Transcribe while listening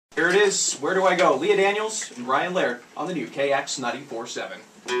Here it is, Where Do I Go? Leah Daniels and Ryan Laird on the new KX 94.7.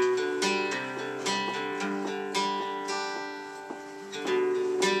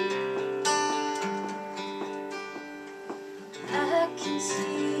 I can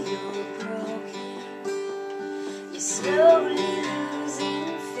see you're broken. You're slowly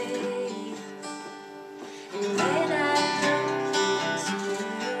losing faith. And when I look into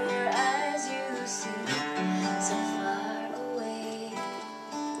your eyes, you seem so far away.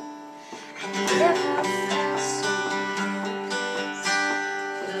 I never felt so helpless,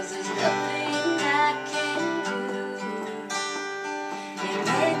 'cause there's nothing I can do. And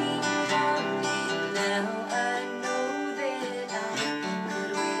any morning now I know that I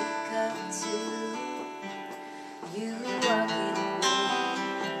could wake up to you walking away.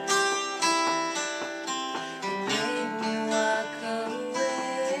 And when you walk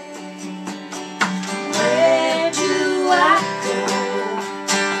away, where do I go?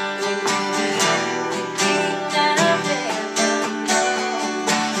 When you're the only thing I've ever known.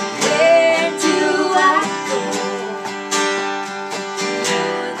 Where do I go?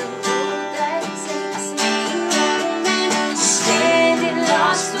 You're the road that takes me home, and standing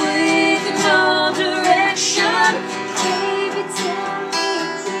lost with no direction. Baby, tell me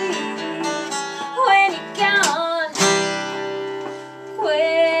please, when you're gone,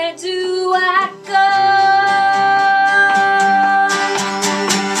 where do I go?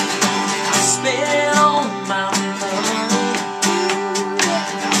 I spent all my money,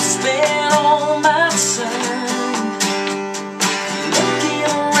 I spent all my time looking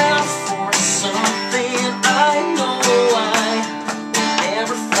around for something I know I will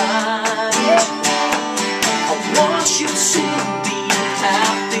never find. I want you to be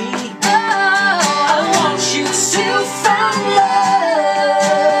happy, I want you to find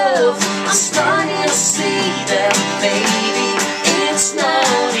love. I'm starting to see that, baby, it's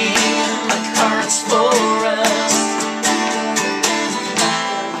not in the cards for us.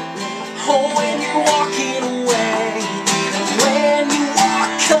 Oh, when you're walking away, and when you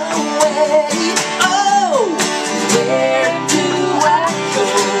walk away, oh, where do I go?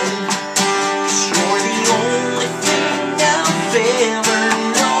 'Cause you're the only thing I've ever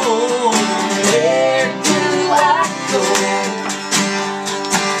known. Where do I go?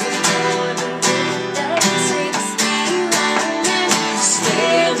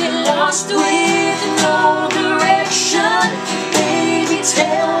 Standing lost with no direction. Baby,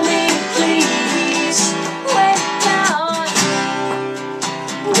 tell me please, When you're gone,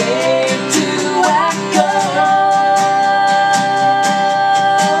 where do I go?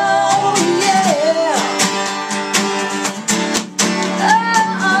 Yeah.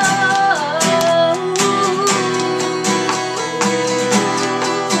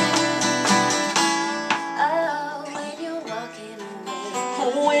 oh, when you're walking away,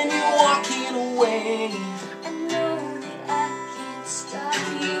 Oh, when you're walking away, I know that I can't stop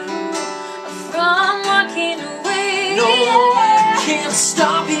you from walking away. no, I can't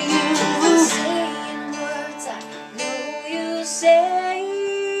stop you. I'm saying words I know you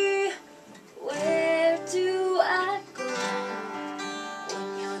say. Where do I go when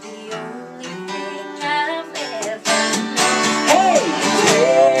you're the only thing I've ever known? Hey,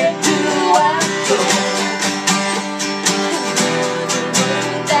 where do I go?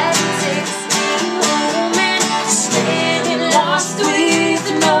 That takes me home, and standing lost with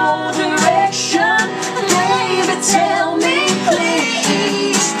no direction. Baby, tell me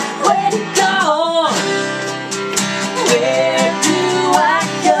please, where to go? Where do I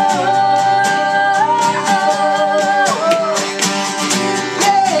go?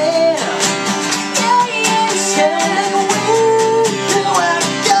 Yeah, tell me, where do I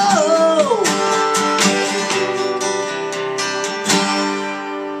go?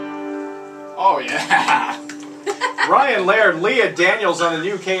 Oh yeah! Ryan Laird, Leah Daniels on the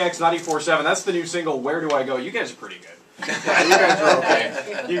new KX 94.7. That's the new single, Where Do I Go? You guys are pretty good. Yeah, you guys are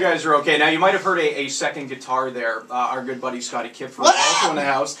okay. You guys are okay. Now, you might have heard a second guitar there. Our good buddy Scotty Kipfer is also in the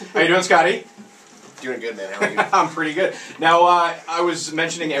house. How you doing, Scotty? Doing good, man. How are you? I'm pretty good. Now, I was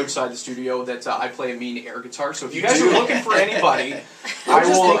mentioning outside the studio that I play a mean air guitar, so if you guys are looking for anybody, I was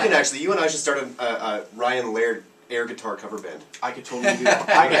just thinking, actually, you and I should start a Ryan Laird air guitar cover band. I could totally do that.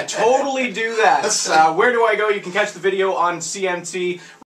 I could totally do that. Where Do I Go? You can catch the video on CMT.